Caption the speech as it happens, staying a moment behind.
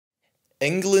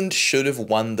England should have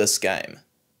won this game.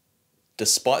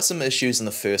 Despite some issues in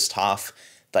the first half,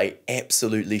 they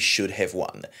absolutely should have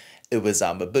won. It was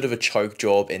a bit of a choke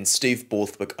job, and Steve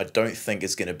Borthwick I don't think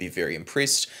is going to be very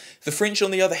impressed. The French,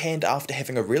 on the other hand, after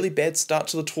having a really bad start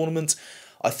to the tournament,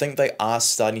 I think they are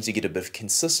starting to get a bit of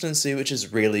consistency, which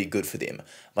is really good for them.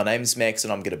 My name's Max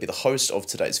and I'm going to be the host of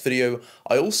today's video.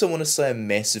 I also want to say a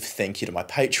massive thank you to my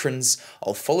patrons.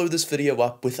 I'll follow this video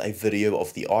up with a video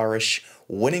of the Irish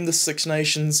winning the Six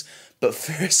Nations, but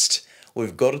first,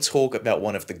 we've got to talk about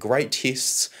one of the great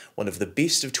tests, one of the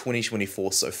best of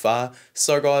 2024 so far.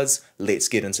 So guys, let's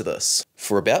get into this.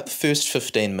 For about the first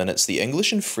 15 minutes, the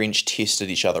English and French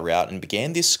tested each other out and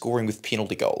began their scoring with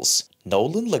penalty goals.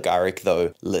 Nolann Garrec,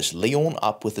 though, lit Lyon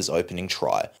up with his opening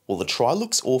try. While the try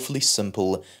looks awfully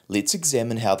simple, let's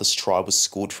examine how this try was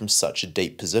scored from such a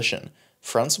deep position.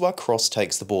 Francois Cross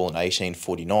takes the ball in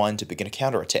 1849 to begin a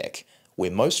counter-attack. Where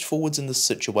most forwards in this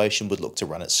situation would look to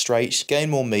run it straight,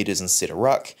 gain more metres and set a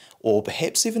ruck, or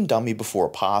perhaps even dummy before a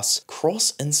pass,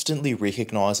 Cross instantly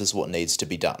recognises what needs to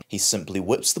be done. He simply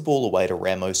whips the ball away to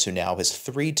Ramos, who now has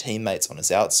 3 teammates on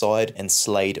his outside, and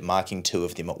Slade marking 2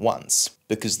 of them at once.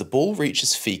 Because the ball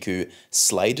reaches Fickou,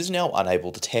 Slade is now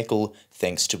unable to tackle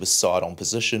thanks to his side-on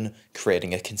position,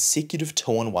 creating a consecutive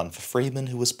 2-on-1 for Freeman,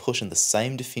 who was put in the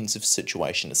same defensive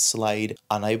situation as Slade,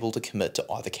 unable to commit to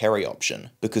either carry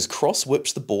option. Because Cross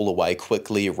whips the ball away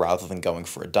quickly rather than going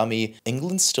for a dummy,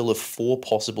 England still have 4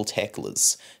 possible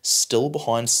tacklers, still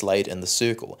behind Slade in the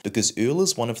circle. Because Earl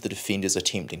is one of the defenders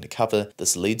attempting to cover,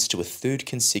 this leads to a 3rd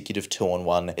consecutive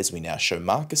 2-on-1, as we now show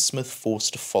Marcus Smith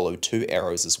forced to follow 2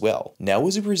 arrows as well. Now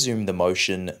as we resume the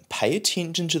motion, pay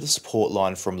attention to the support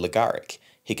line from Garrec.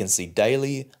 He can see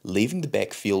Daly leaving the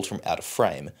backfield from out of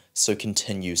frame, so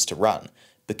continues to run.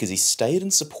 Because he stayed in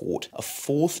support, a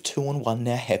 4th 2-on-1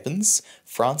 now happens.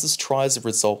 France's try is a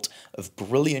result of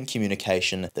brilliant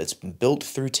communication that's been built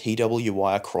through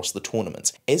TWI across the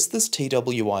tournament. As this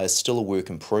TWI is still a work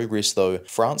in progress though,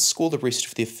 France score the rest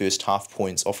of their first half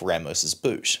points off Ramos's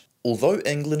boot. Although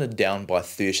England are down by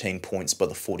 13 points by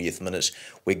the 40th minute,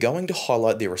 we're going to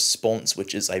highlight their response,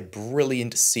 which is a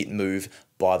brilliant set move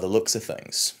by the looks of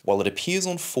things. While it appears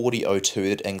on 40:02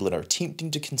 that England are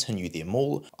attempting to continue their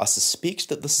maul, I suspect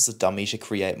that this is a dummy to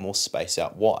create more space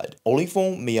out wide.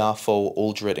 Olivon, Miafo,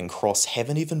 Aldred and Cross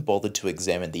haven't even bothered to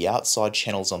examine the outside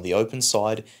channels on the open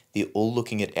side, they're all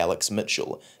looking at Alex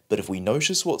Mitchell. But if we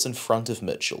notice what's in front of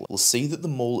Mitchell, we'll see that the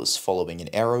maul is following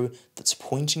an arrow that's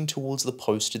pointing towards the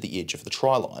post at the edge of the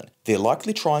try line. They're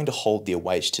likely trying to hold their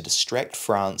weight to distract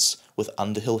France, with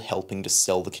Underhill helping to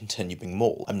sell the continuing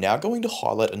maul. I'm now going to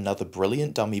highlight another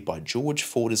brilliant dummy by George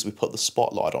Ford as we put the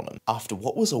spotlight on him. After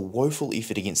what was a woeful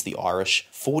effort against the Irish,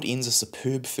 Ford ends a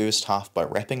superb first half by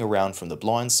wrapping around from the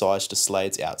blind side to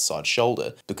Slade's outside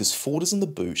shoulder. Because Ford is in the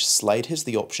boot, Slade has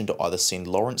the option to either send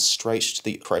Lawrence straight to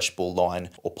the crash ball line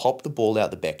or pop the ball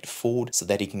out the back to Ford so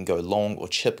that he can go long or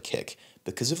chip kick.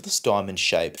 Because of this diamond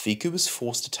shape, Fickou was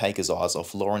forced to take his eyes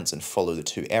off Lawrence and follow the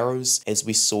 2 arrows, as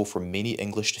we saw from many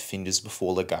English defenders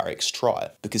before Garrec's try.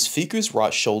 Because Fickou's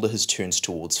right shoulder has turned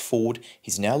towards Ford,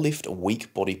 he's now left a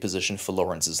weak body position for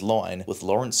Lawrence's line, with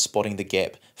Lawrence spotting the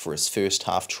gap for his first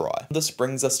half try. This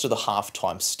brings us to the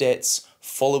half-time stats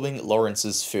following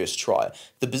Lawrence's first try.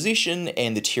 The possession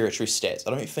and the territory stats,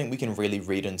 I don't think we can really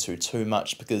read into too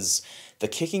much because the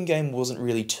kicking game wasn't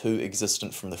really too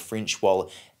existent from the French,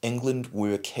 while England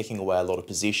were kicking away a lot of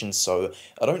possession, so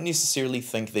I don't necessarily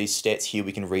think these stats here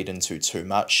we can read into too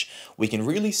much. We can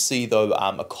really see though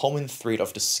a common thread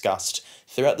I've discussed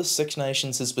throughout the Six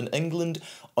Nations has been England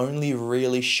only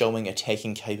really showing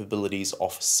attacking capabilities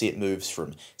off set moves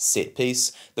from set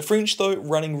piece. The French though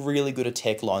running really good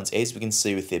attack lines, as we can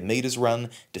see with their meters run,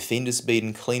 defender speed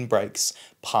and clean breaks,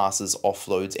 passes,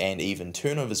 offloads and even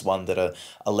turnovers won, that are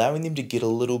allowing them to get a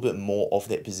little bit more of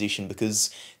that possession,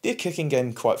 because their kicking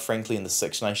game quite frankly in the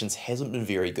Six Nations hasn't been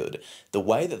very good. The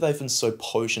way that they've been so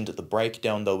potent at the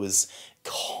breakdown though is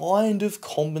kind of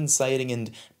compensating and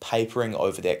papering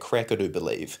over that crack, I do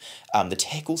believe. The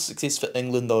tackle success for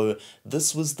England though,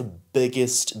 this was the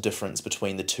biggest difference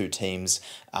between the 2 teams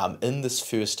in this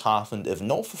first half, and if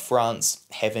not for France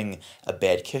having a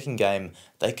bad kicking game,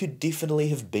 they could definitely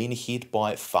have been ahead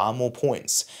by far more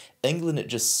points. England at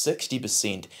just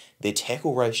 60%, their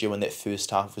tackle ratio in that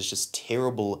first half was just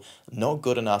terrible, not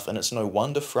good enough, and it's no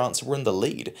wonder France were in the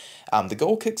lead. The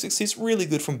goal kick success really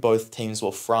good from both teams,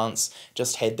 while France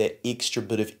just had that extra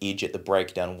bit of edge at the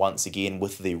breakdown once again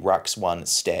with the Rucks 1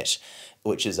 stat.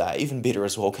 which is even better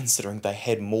as well, considering they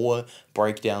had more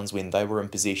breakdowns when they were in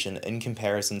possession in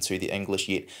comparison to the English,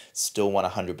 yet still won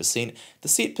 100%. The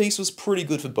set piece was pretty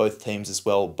good for both teams as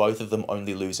well, both of them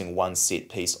only losing one set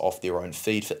piece off their own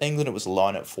feed. For England it was a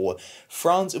line-up, for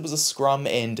France it was a scrum,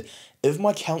 and if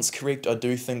my count's correct, I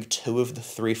do think 2 of the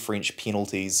 3 French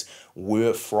penalties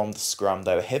were from the scrum.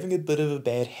 They were having a bit of a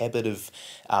bad habit of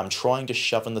trying to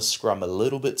shove in the scrum a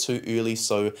little bit too early,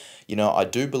 so, you know, I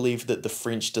do believe that the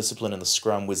French discipline in the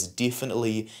scrum was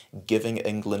definitely giving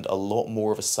England a lot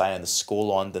more of a say in the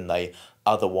scoreline than they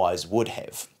otherwise would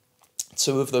have.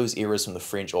 2 of those errors from the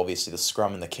French, obviously the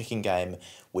scrum and the kicking game,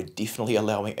 were definitely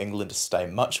allowing England to stay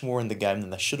much more in the game than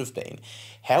they should have been.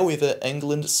 However,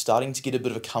 England starting to get a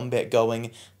bit of a comeback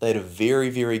going. They had a very,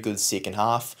 very good second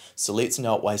half, so let's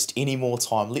not waste any more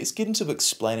time. Let's get into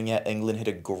explaining how England had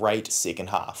a great second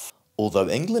half. Although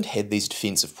England had these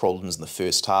defensive problems in the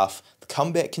first half, the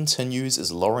comeback continues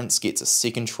as Lawrence gets a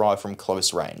second try from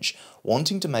close range.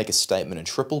 Wanting to make a statement and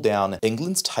triple down,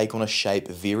 England's take on a shape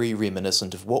very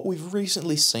reminiscent of what we've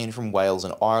recently seen from Wales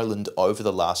and Ireland over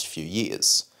the last few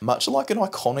years. Much like an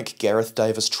iconic Gareth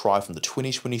Davis try from the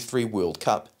 2023 World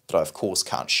Cup, that I of course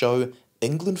can't show,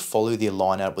 England follow their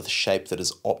line out with a shape that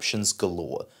is options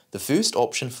galore. The first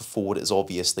option for forward is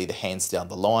obviously the hands down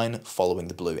the line, following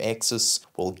the blue axis,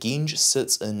 while Genge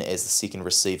sits in as the second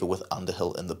receiver with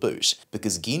Underhill in the boot.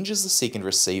 Because Genge is the second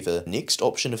receiver, next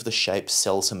option of the shape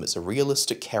sells him as a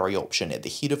realistic carry option at the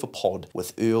head of a pod,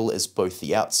 with Earl as both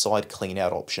the outside clean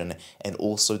out option and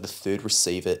also the third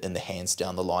receiver in the hands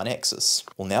down the line axis.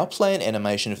 We'll now play an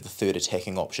animation of the third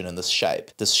attacking option in this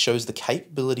shape. This shows the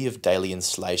capability of Daly and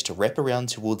Slade to wrap around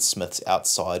towards Smith's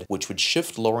outside, which would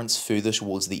shift Lawrence further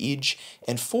towards the edge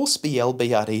and force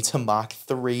Barré to mark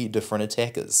 3 different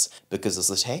attackers. Because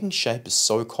this attacking shape is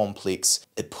so complex,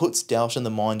 it puts doubt in the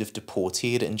mind of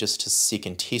Deported in just his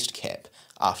second test cap.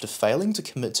 After failing to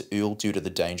commit to Earl due to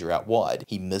the danger out wide,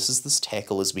 he misses this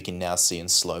tackle, as we can now see in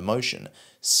slow motion.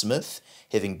 Smith,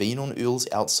 having been on Earl's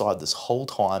outside this whole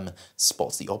time,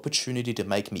 spots the opportunity to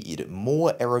make me edit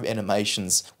more arrow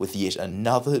animations with yet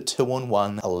another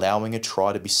 2-on-1, allowing a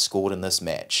try to be scored in this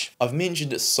match. I've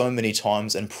mentioned it so many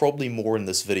times, and probably more in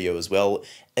this video as well,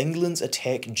 England's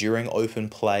attack during open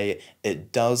play,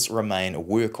 it does remain a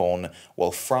work on,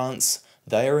 while France,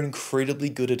 they are incredibly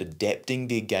good at adapting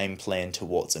their game plan to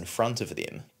what's in front of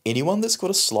them. Anyone that's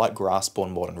got a slight grasp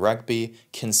on modern rugby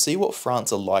can see what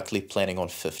France are likely planning on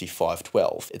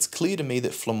 55-12. It's clear to me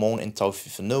that Flamand and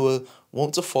Taufifenua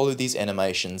want to follow these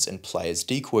animations and play as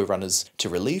decoy runners to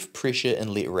relieve pressure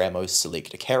and let Ramos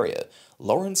select a carrier.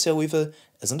 Lawrence, however,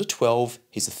 isn't a 12,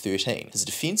 he's a 13. His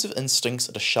defensive instincts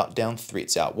are to shut down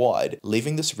threats out wide,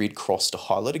 leaving this red cross to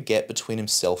highlight a gap between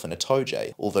himself and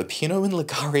Itoje. Although Pinot and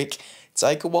Garrec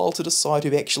take a while to decide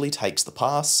who actually takes the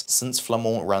pass, since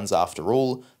Flamand runs after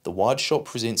all, the wide shot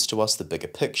presents to us the bigger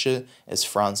picture, as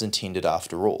France intended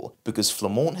after all. Because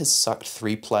Flamand has sucked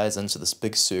 3 players into this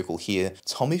big circle here,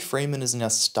 Tommy Freeman is now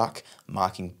stuck,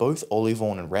 marking both Ollie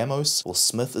Lawrence and Ramos, while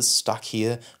Smith is stuck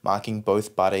here, marking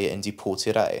both Barré and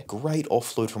Deported. Great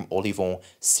offload from Ollie Lawrence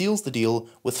seals the deal,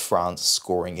 with France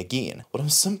scoring again. What I'm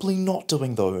simply not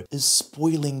doing though, is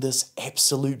spoiling this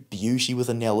absolute beauty with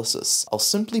analysis. I'll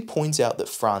simply point out that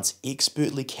France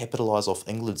expertly capitalise off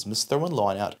England's misthrow and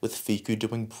line-out, with Fiku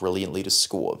doing brilliantly to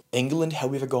score. England,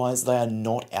 however guys, they are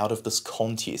not out of this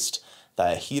contest.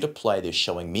 They are here to play, they're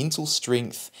showing mental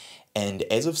strength, and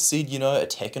as I've said, you know,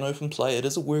 attack and open play, it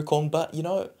is a work on, but you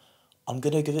know, I'm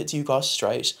going to give it to you guys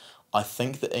straight. I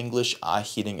think the English are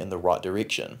heading in the right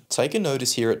direction. Take a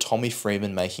notice here at Tommy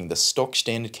Freeman making the stock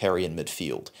standard carry in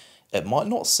midfield. It might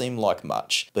not seem like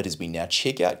much, but as we now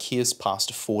check out Keir's pass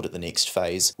to Ford at the next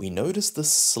phase, we notice this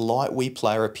slight wee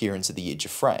player appearance at the edge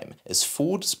of frame. As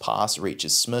Ford's pass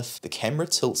reaches Smith, the camera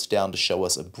tilts down to show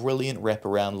us a brilliant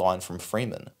wraparound line from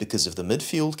Freeman. Because of the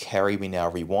midfield carry we now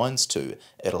rewinds to,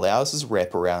 it allows us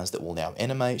wraparounds that will now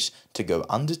animate to go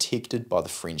undetected by the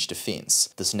French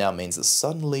defence. This now means that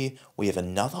suddenly we have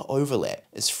another overlap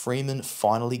as Freeman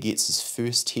finally gets his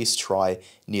first test try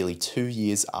nearly 2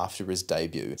 years after his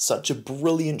debut. Such a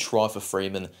brilliant try for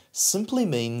Freeman simply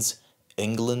means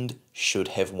England should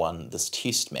have won this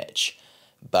test match.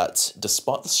 But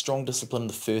despite the strong discipline in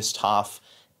the first half,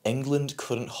 England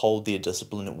couldn't hold their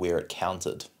discipline where it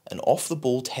counted. An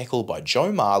off-the-ball tackle by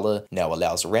Joe Marler now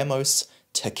allows Ramos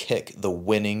to kick the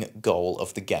winning goal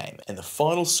of the game. And the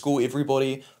final score,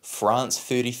 everybody, France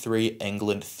 33,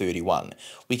 England 31.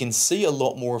 We can see a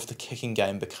lot more of the kicking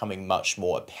game becoming much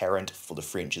more apparent for the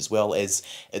French as well, as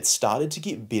it started to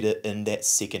get better in that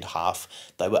second half.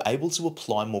 They were able to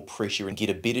apply more pressure and get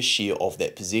a better share of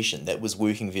that possession. That was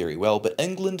working very well, but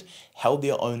England held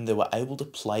their own. They were able to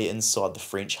play inside the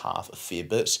French half a fair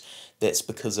bit. That's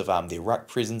because of their ruck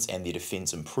presence and their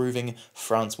defence improving.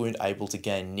 France weren't able to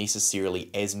gain necessarily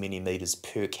as many metres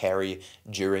per carry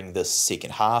during this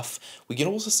second half. We can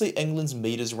also see England's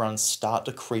metres run start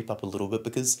to creep up a little bit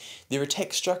because their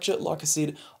attack structure, like I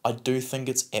said, I do think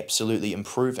it's absolutely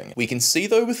improving. We can see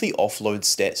though with the offload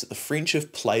stats that the French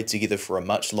have played together for a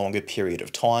much longer period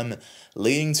of time,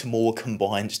 leading to more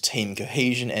combined team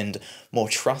cohesion and more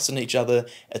trust in each other.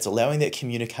 It's allowing that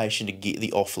communication to get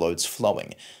the offloads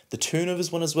flowing. The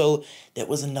turnovers one as well, that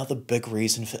was another big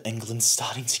reason for England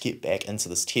starting to get back into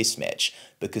this test match,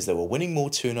 because they were winning more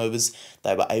turnovers,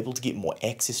 they were able to get more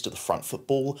access to the front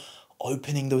football,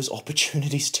 opening those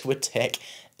opportunities to attack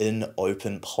in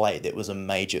open play. That was a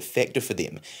major factor for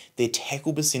them. Their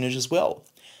tackle percentage as well,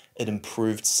 it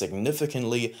improved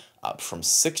significantly, up from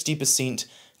 60%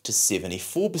 to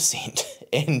 74%,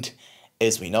 and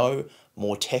as we know,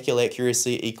 more tackle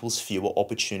accuracy equals fewer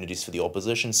opportunities for the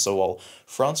opposition. So while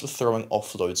France were throwing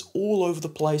offloads all over the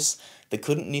place, they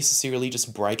couldn't necessarily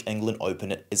just break England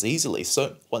open as easily.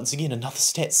 So once again, another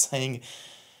stat saying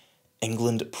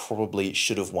England probably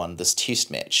should have won this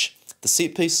test match. The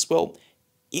set piece as well,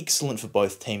 excellent for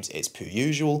both teams as per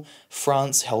usual.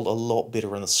 France held a lot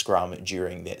better in the scrum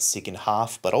during that second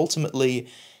half, but ultimately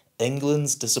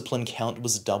England's discipline count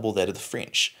was double that of the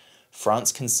French.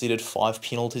 France conceded 5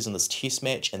 penalties in this test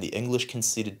match and the English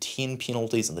conceded 10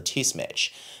 penalties in the test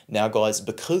match. Now guys,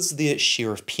 because their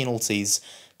share of penalties,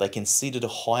 they conceded a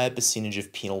higher percentage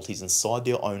of penalties inside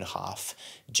their own half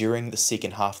during the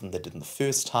second half than they did in the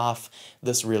first half.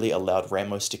 This really allowed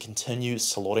Ramos to continue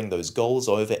slotting those goals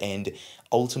over and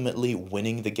ultimately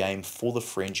winning the game for the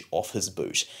French off his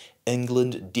boot.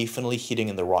 England definitely heading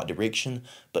in the right direction,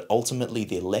 but ultimately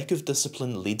their lack of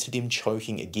discipline led to them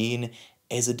choking again,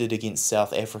 as it did against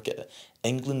South Africa.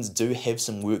 England do have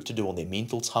some work to do on their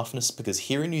mental toughness, because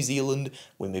here in New Zealand,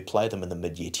 when we play them in the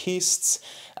mid-year tests,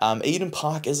 Eden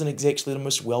Park isn't exactly the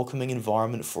most welcoming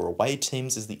environment for away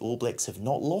teams, as the All Blacks have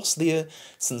not lost there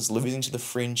since losing to the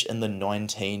French in the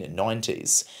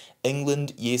 1990s.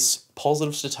 England, yes,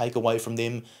 positives to take away from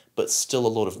them, but still a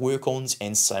lot of work-ons,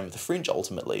 and same with the French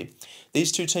ultimately.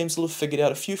 These two teams will have figured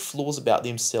out a few flaws about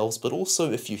themselves, but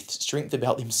also a few strengths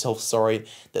about themselves,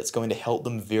 that's going to help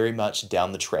them very much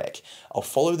down the track. I'll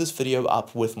follow this video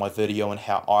up with my video on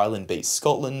how Ireland beat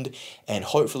Scotland, and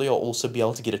hopefully I'll also be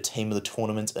able to get a team of the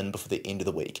tournament in before the end of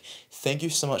the week. Thank you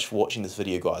so much for watching this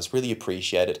video, guys, really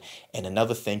appreciate it, and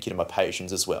another thank you to my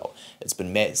patrons as well. It's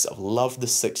been Max, I've loved the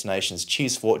Six Nations,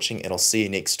 cheers for watching, and I'll see you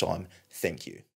next time. Thank you.